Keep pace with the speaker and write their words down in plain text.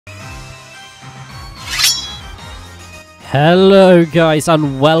Hello guys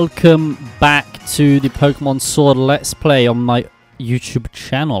and welcome back to the Pokemon Sword Let's Play on my YouTube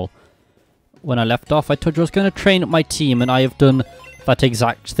channel. When I left off I told you I was going to train up my team and I have done that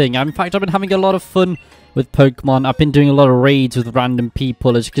exact thing. In fact I've been having a lot of fun with Pokemon. I've been doing a lot of raids with random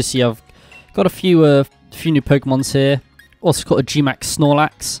people. As you can see I've got a few new Pokemons here. Also got a G-Max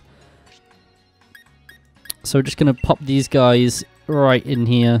Snorlax. So we're just going to pop these guys right in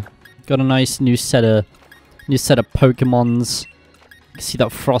here. Got a nice new set of Pokemons. You can see that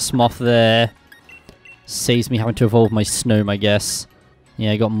Frostmoth there. Saves me having to evolve my Snom, I guess.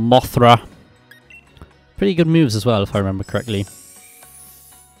 Yeah, I got Mothra. Pretty good moves as well, if I remember correctly.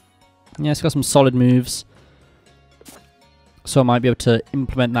 Yeah, it's got some solid moves. So I might be able to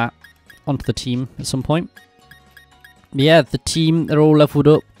implement that onto the team at some point. But yeah, the team, they're all leveled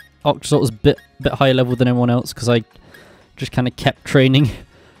up. Oxalt was a bit higher level than everyone else because I just kind of kept training.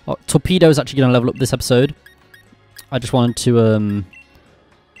 Torpedo is actually going to level up this episode. I just wanted to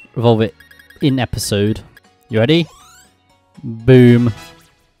evolve it in episode. You ready? Boom.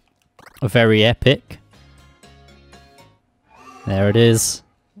 Very epic. There it is.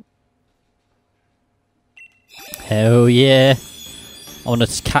 Hell yeah. I want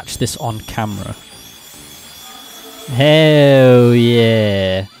to catch this on camera. Hell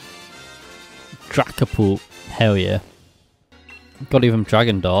yeah. Dracopult. Hell yeah. Got even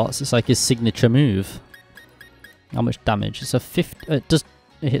Dragon Darts. It's like his signature move. How much damage? It's a 50. It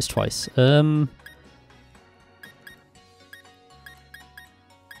hits twice. I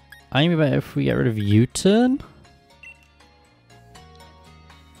think about if we get rid of U-turn,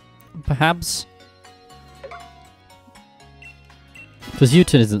 perhaps, because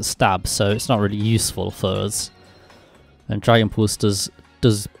U-turn isn't stab, so it's not really useful for us. And Dragon Pulse does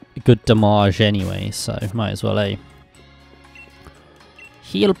good damage anyway, so might as well, eh?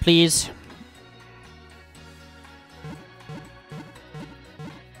 Heal, please.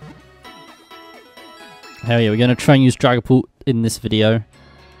 Hell yeah, we're going to try and use Dragapult in this video.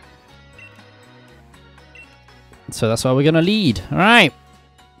 So that's why we're going to lead. Alright.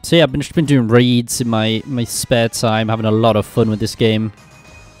 So yeah, I've just been doing raids in my spare time, having a lot of fun with this game.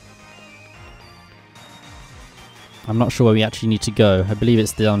 I'm not sure where we actually need to go. I believe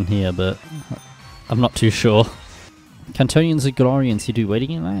it's down here, but I'm not too sure. Cantonians and Galarians who do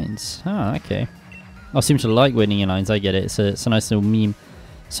waiting in lines. Ah, okay. I seem to like waiting in lines, I get it. It's a nice little meme.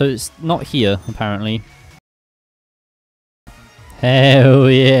 So it's not here, apparently. Hell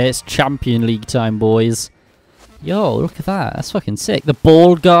yeah, it's Champion League time, boys. Yo, look at that. That's fucking sick. The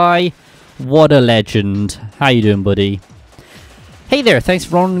bald guy. What a legend. How you doing, buddy? Hey there, thanks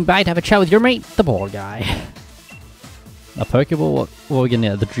for running by to have a chat with your mate, the bald guy. A Pokeball? What are we gonna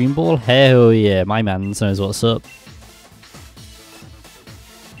get? The Dream Ball? Hell yeah, my man knows what's up.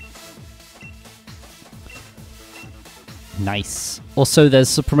 Nice. Also, there's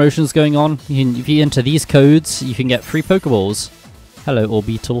some promotions going on. If you enter these codes, you can get free Pokeballs. Hello,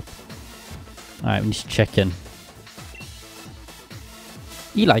 Orbital. Alright, we need to check in.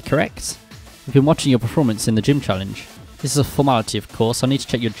 Eli, correct? We've been watching your performance in the gym challenge. This is a formality, of course. I need to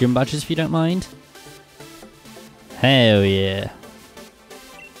check your gym badges if you don't mind. Hell yeah.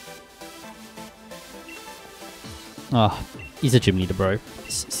 Ah, oh, he's a gym leader, bro.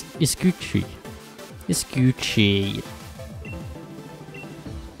 It's Gucci. It's Gucci.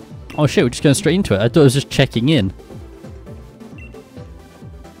 Oh shit, we're just going straight into it. I thought I was just checking in.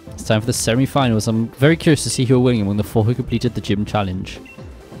 It's time for the semi-finals. I'm very curious to see who are winning among the 4 who completed the gym challenge.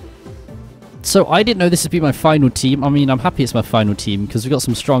 So I didn't know this would be my final team. I mean, I'm happy it's my final team because we've got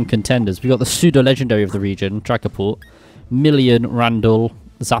some strong contenders. We've got the pseudo-legendary of the region, Dragapult, Million, Randall,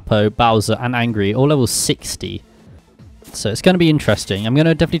 Zappo, Bowser, and Angry, all level 60. So it's going to be interesting. I'm going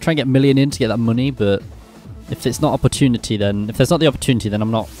to definitely try and get Million in to get that money, but if it's not opportunity, then if there's not the opportunity, then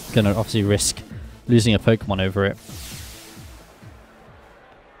I'm not going to obviously risk losing a Pokemon over it.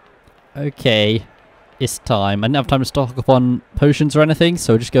 Okay, it's time. I didn't have time to stock up on potions or anything,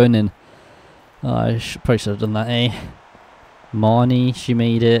 so we're just going in. Oh, I probably should have done that, eh? Marnie, she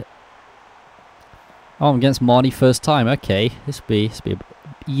made it. Oh, I'm against Marnie first time. Okay, this will be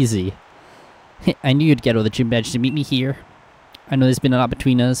easy. I knew you'd get all the gym badges to meet me here. I know there's been a lot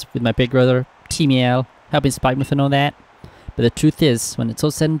between us with my big brother, Team EL, helping Spike with and all that. But the truth is, when it's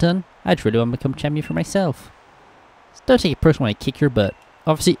all said and done, I'd really want to become champion for myself. So don't take it personally when I kick your butt.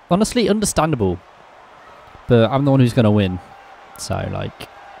 Obviously, honestly, understandable. But I'm the one who's going to win. So, like,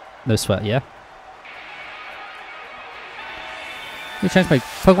 no sweat, yeah? We changed my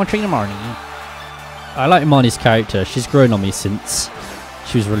Pokemon trainer Marnie. I like Marnie's character. She's grown on me since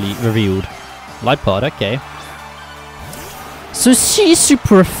she was revealed. Light Pod, okay. So she's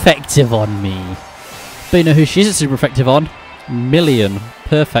super effective on me. But you know who she's super effective on? Million.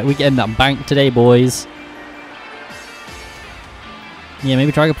 Perfect. We're getting that bank today, boys. Yeah,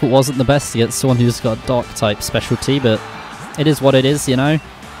 maybe Dragapult wasn't the best against someone who's got a dark type specialty, but it is what it is, you know?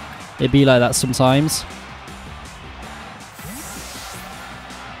 It'd be like that sometimes.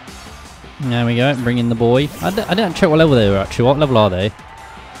 There we go, bring in the boy. I didn't check what level they were actually. What level are they?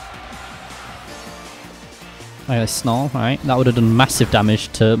 Okay, Snarl, alright. That would have done massive damage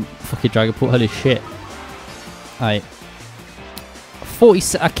to fucking Dragapult, holy shit. Alright.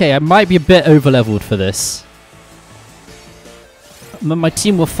 40. Okay, I might be a bit over leveled for this. My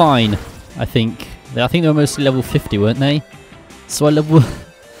team were fine, I think. I think they were mostly level 50, weren't they? So I level...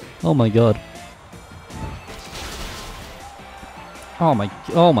 Oh my god. Oh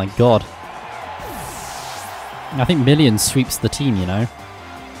my god. I think Million sweeps the team, you know.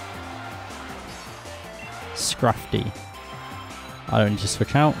 Scrafty. I don't need to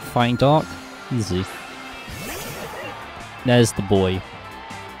switch out. Fighting Dark. Easy. There's the boy.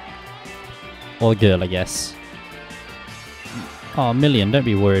 Or girl, I guess. Oh, Million, don't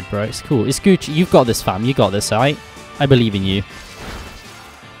be worried, bro. It's cool. It's Gucci. You've got this, fam. You got this, alright? I believe in you.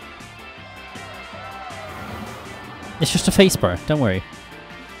 It's just a face, bro. Don't worry.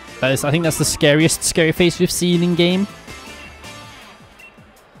 I think that's the scary face we've seen in game.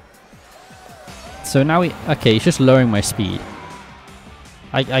 So now okay, it's just lowering my speed.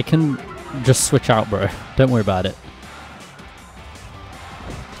 I can just switch out, bro. Don't worry about it.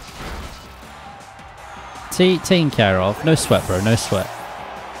 Taken care of. No sweat, bro. No sweat.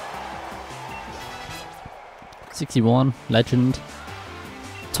 61. Legend.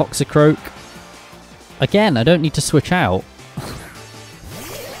 Toxicroak. Again, I don't need to switch out.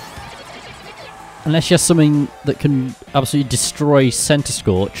 Unless you have something that can absolutely destroy Center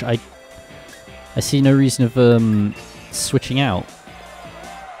Scorch, I see no reason of switching out.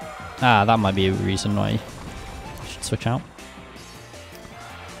 Ah, that might be a reason why I should switch out.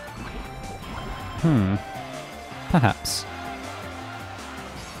 Perhaps.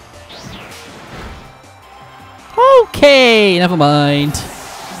 Okay, never mind.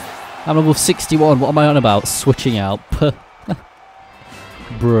 I'm level 61, what am I on about? Switching out.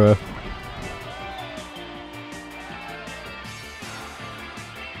 Bruh.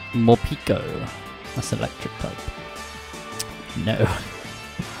 Morpeko. That's electric type. No.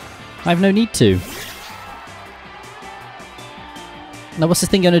 I have no need to. Now what's this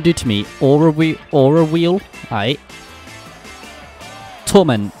thing going to do to me? Aura Wheel? Aight.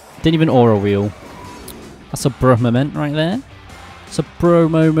 Torment. Didn't even Aura Wheel. That's a bro moment right there. It's a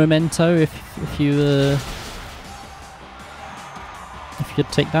bromo memento if you could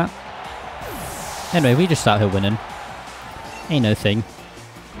take that. Anyway, we just out here winning. Ain't no thing.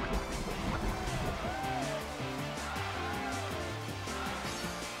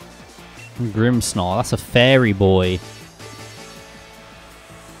 Grimmsnarl, that's a fairy boy.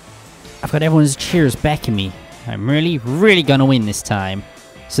 I've got everyone's cheers backing me. I'm really gonna win this time.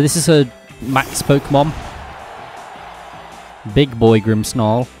 So this is a max Pokemon. Big boy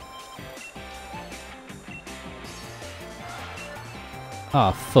Grimmsnarl.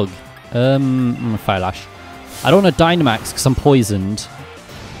 Ah, Fug. Fire Lash. I don't want to Dynamax because I'm poisoned.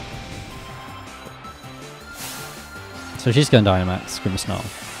 So she's going to Dynamax, Grimmsnarl.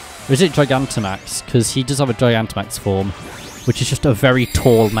 Or is it Gigantamax? Because he does have a Gigantamax form, which is just a very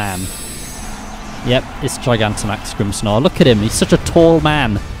tall man. Yep, it's Gigantamax Grimmsnarl. Look at him, he's such a tall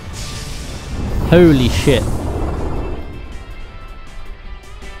man. Holy shit.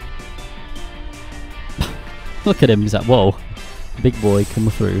 Look at him, he's like, whoa. Big boy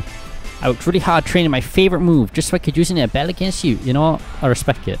coming through. I worked really hard training my favourite move just so I could use it in a battle against you. You know what? I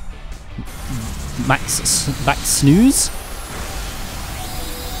respect it. Max Snooze?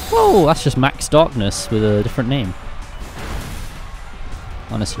 Whoa, that's just Max Darkness with a different name.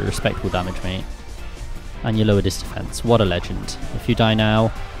 Honestly, respectable damage, mate. And you lowered his defense. What a legend. If you die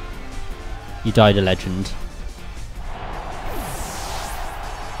now, you died a legend.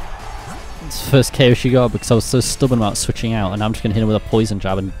 It's the first KO she got because I was so stubborn about switching out, and now I'm just going to hit him with a poison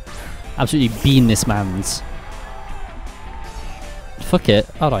jab and absolutely bean this man's. Fuck it.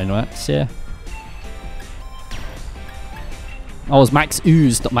 I'll Dynamax, yeah. Oh, it was Max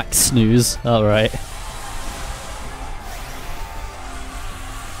Ooze, not Max Snooze. Alright.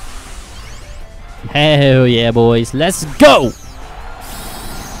 Hell yeah, boys. Let's go!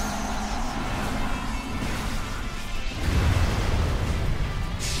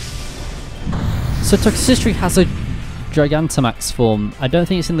 So Toxicity has a Gigantamax form. I don't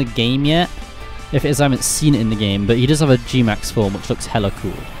think it's in the game yet. If it is, I haven't seen it in the game, but he does have a G-Max form, which looks hella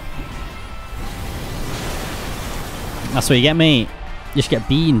cool. That's what you get, mate. You just get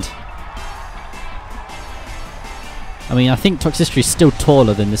beamed. I mean, I think Toxicity is still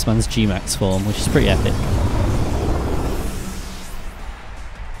taller than this man's G-Max form, which is pretty epic.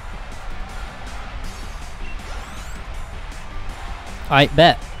 I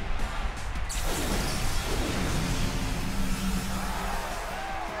bet.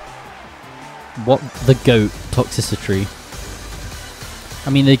 What the GOAT Toxicity? I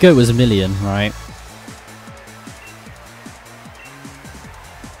mean, the GOAT was a million, right?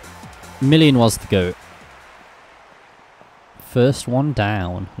 Million was the GOAT. First one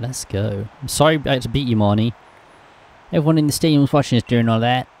down. Let's go. I'm sorry I had to beat you, Marnie. Everyone in the stadium was watching us during all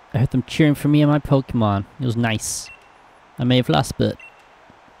that. I heard them cheering for me and my Pokemon. It was nice. I may have lost, but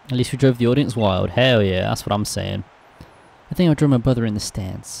at least we drove the audience wild. Hell yeah, that's what I'm saying. I think I'll join my brother in the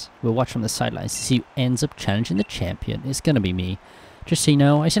stands. We'll watch from the sidelines to see who ends up challenging the champion. It's gonna be me. Just so you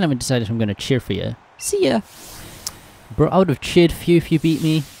know, I still haven't decided if I'm gonna cheer for you. See ya! Bro, I would have cheered for you if you beat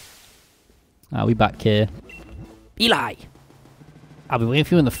me. Ah, we back here. Eli! I'll be waiting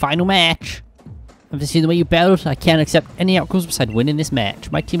for you in the final match. After seeing the way you battled, I can't accept any outcomes besides winning this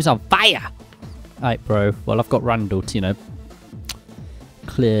match. My team is on fire! Alright, bro. Well, I've got Randall to, you know,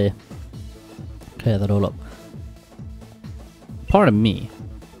 clear that all up. Pardon me.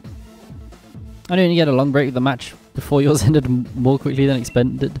 I know you get a long break of the match before yours ended more quickly than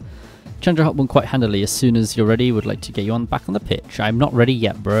expected. Chandra Hop won quite handily. As soon as you're ready, would like to get you back on the pitch. I'm not ready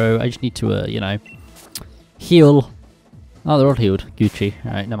yet, bro. I just need to, you know, heal. Oh, they're all healed. Gucci.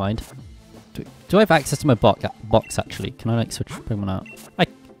 Alright, never mind. Do I have access to my box, actually? Can I, like, switch Pokemon out?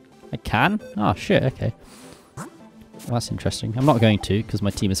 I can? Oh, shit, okay. Well, that's interesting. I'm not going to, because my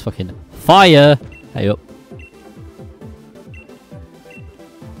team is fucking fire! Hey up.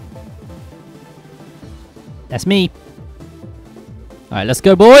 That's me. Alright, let's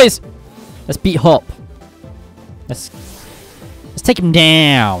go, boys! Let's beat Hop. Let's take him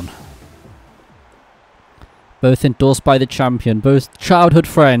down. Both endorsed by the champion, both childhood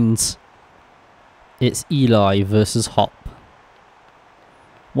friends. It's Eli versus Hop.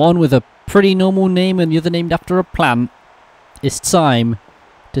 One with a pretty normal name and the other named after a plant. It's time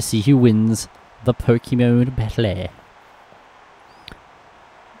to see who wins the Pokemon battle.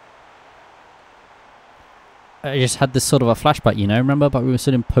 I just had this sort of a flashback, you know, remember? But we were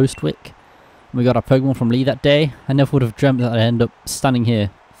still in Postwick. We got our Pokemon from Lee that day. I never would have dreamt that I'd end up standing here,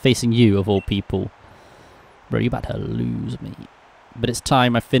 facing you of all people. Bro, you're about to lose me. But it's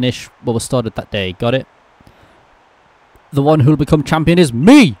time I finish what was started that day. Got it? The one who'll become champion is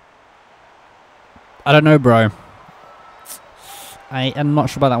me! I don't know, bro. I am not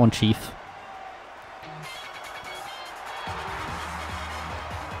sure about that one, Chief.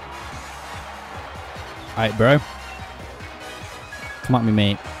 Alright, bro. Come at me,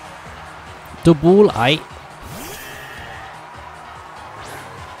 mate. Double, I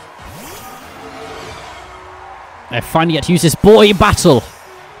finally get to use this boy battle.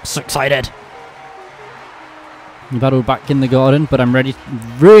 So excited. You battle back in the garden, but I'm ready,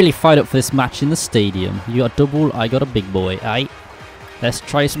 really fired up for this match in the stadium. You got a double, I got a big boy. Aight. Let's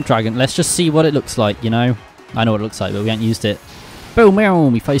try some dragon. Let's just see what it looks like, you know. I know what it looks like, but we haven't used it. Boom, meow.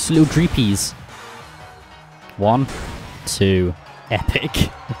 We face little Dreepies. 1, 2,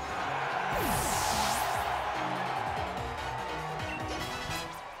 epic.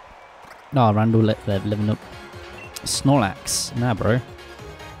 No, Randall living up. Snorlax. Nah, bro.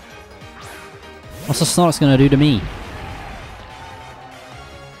 What's the Snorlax gonna do to me?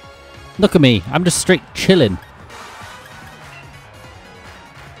 Look at me. I'm just straight chilling.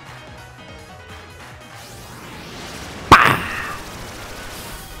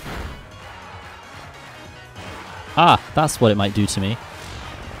 Ah, that's what it might do to me.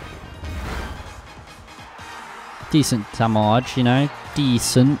 Decent damage, you know.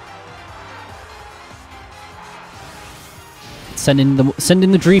 Decent. Send in the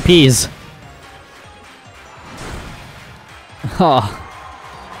Dreepies.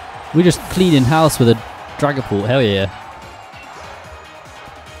 Ah, we just cleaning house with a Dragapult. Hell yeah.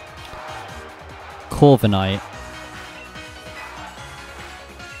 Corviknight.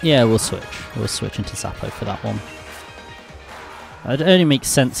 Yeah, we'll switch. We'll switch into Zappo for that one. It only makes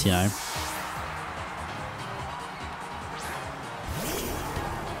sense, you know.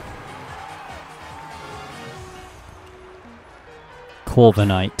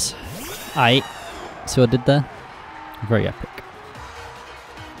 Corviknight. Aight. See what I did there? Very epic.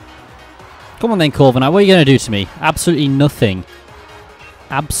 Come on then, Corviknight. What are you going to do to me? Absolutely nothing.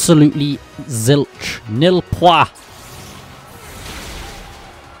 Absolutely zilch. Nil pois.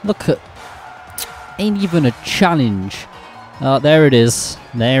 Look at... Ain't even a challenge. Oh, there it is.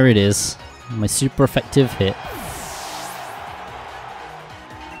 There it is. My super effective hit.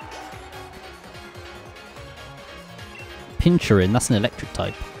 Pincher in. That's an electric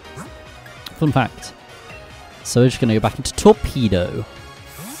type. Fun fact. So we're just going to go back into Torpedo.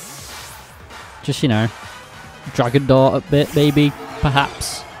 Just, you know, Dragon Dart a bit, maybe,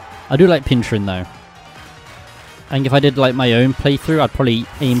 perhaps. I do like Pincherin though. I think if I did like my own playthrough, I'd probably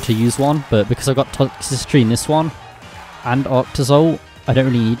aim to use one, but because I've got Toxicity in this one, and Octazole, I don't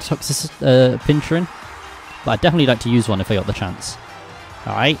really need Pincherin. But I'd definitely like to use one if I got the chance.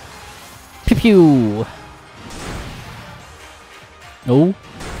 Alright. Pew pew! Oh.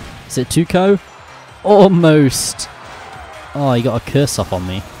 Is it Tuco? Almost! Oh, he got a curse off on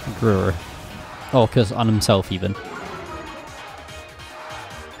me. Grr. Oh, curse on himself even.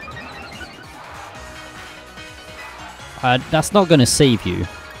 That's not gonna save you.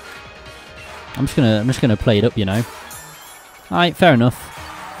 I'm just gonna play it up, you know. Alright, fair enough.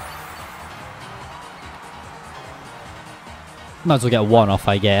 Might as well get one off,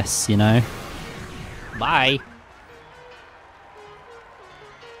 I guess, you know. Bye.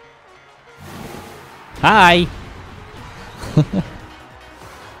 Hi.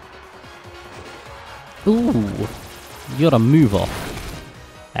 Ooh, you gotta move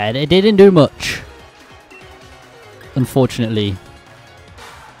off. And it didn't do much, unfortunately.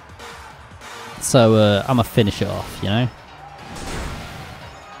 So I'm gonna finish it off, you know.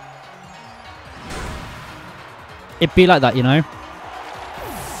 It be like that, you know.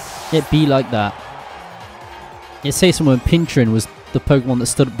 It be like that. It says someone Pincherin was the Pokemon that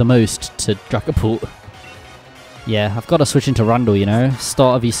stood up the most to Dragapult. Yeah, I've got to switch into Randall, you know.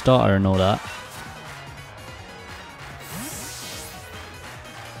 Starter v starter and all that.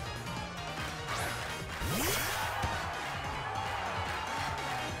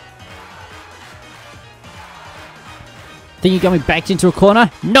 Think you got me backed into a corner?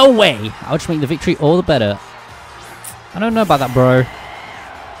 No way! I'll just make the victory all the better. I don't know about that, bro.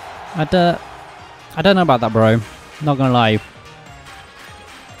 I don't know about that, bro. Not gonna lie.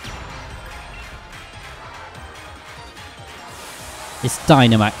 It's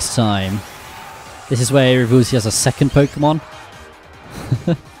Dynamax time. This is where he reveals he has a second Pokemon.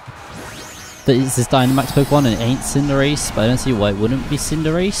 That is his Dynamax Pokemon and it ain't Cinderace, but I don't see why it wouldn't be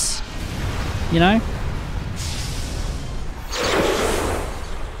Cinderace. You know?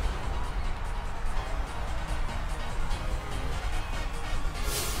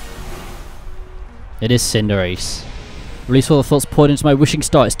 It is Cinderace. Release all the thoughts poured into my wishing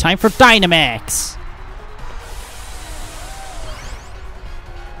star. It's time for Dynamax!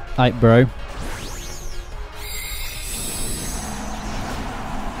 Alright, bro.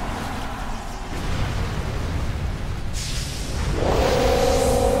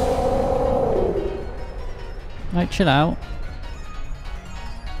 Alright, chill out.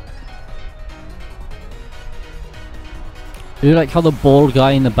 I do like how the bald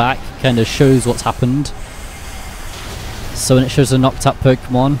guy in the back kind of shows what's happened. So when it shows a knocked out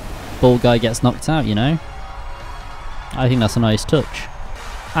Pokemon, bald guy gets knocked out, you know? I think that's a nice touch.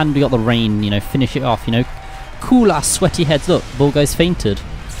 And we got the rain, you know, finish it off, you know? Cool ass sweaty heads. Look, bald guy's fainted.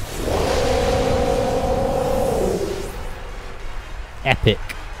 Epic.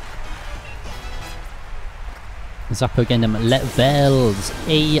 Zappo getting them levels.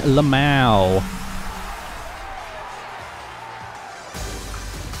 A Lamau.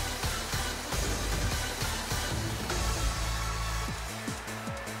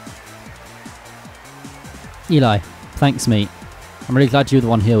 Eli, thanks mate. I'm really glad you're the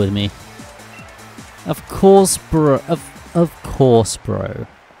one here with me. Of course, bro. Of course, bro.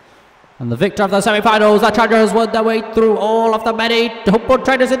 And the victor of the semi-finals, the challengers won their way through all of the many Pokemon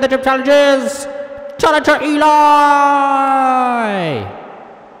trainers in the gym challenges. Challenger Eli!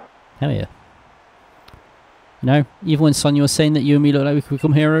 Hell yeah. You know, even when Sonia was saying that you and me look like we could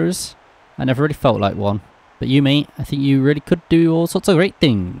become heroes, I never really felt like one. But you, mate, I think you really could do all sorts of great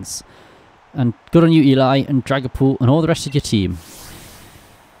things. And good on you, Eli, and Dragapult, and all the rest of your team.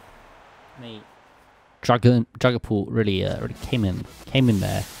 Mate, Dragapult really came in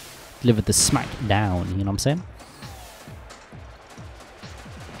there, delivered the smack down. You know what I'm saying?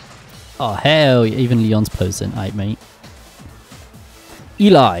 Oh hell, even Leon's posing, alright, mate.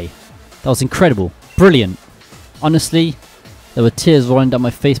 Eli, that was incredible, brilliant. Honestly, there were tears rolling down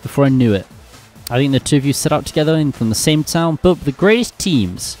my face before I knew it. I think the two of you set out together and from the same town, built the greatest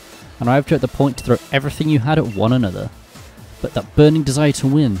teams. And arrived at the point to throw everything you had at one another. But that burning desire to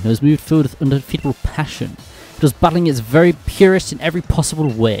win, it was moved filled with undefeatable passion. It was battling its very purest in every possible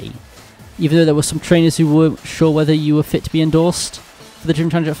way. Even though there were some trainers who weren't sure whether you were fit to be endorsed for the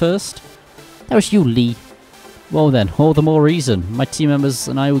gym challenge at first. That was you, Lee. Well then, all the more reason. My team members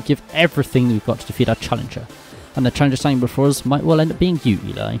and I will give everything we've got to defeat our challenger. And the challenger standing before us might well end up being you,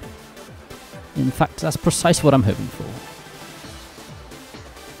 Eli. In fact, that's precisely what I'm hoping for.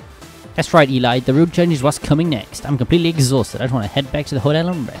 That's right, Eli. The road change is what's coming next. I'm completely exhausted. I just want to head back to the hotel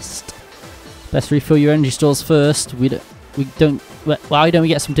and rest. Best refill your energy stores first. Why don't we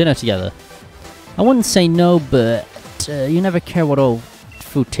get some dinner together? I wouldn't say no, but you never care what all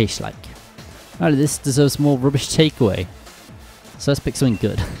food tastes like. Alright, this deserves more rubbish takeaway. So let's pick something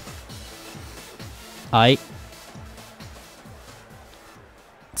good. Aight.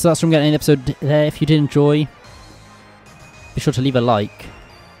 So that's from getting an episode there. If you did enjoy, be sure to leave a like.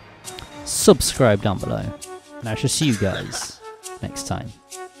 Subscribe down below. And I shall see you guys next time.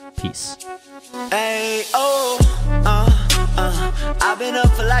 Peace. Hey, oh, I've been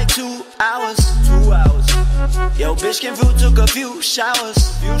up for like 2 hours. 2 hours. Yo, bitch came through, took a few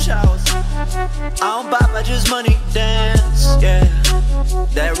showers. I don't buy, I just money dance. Yeah,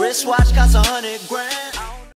 that wristwatch costs 100 grand.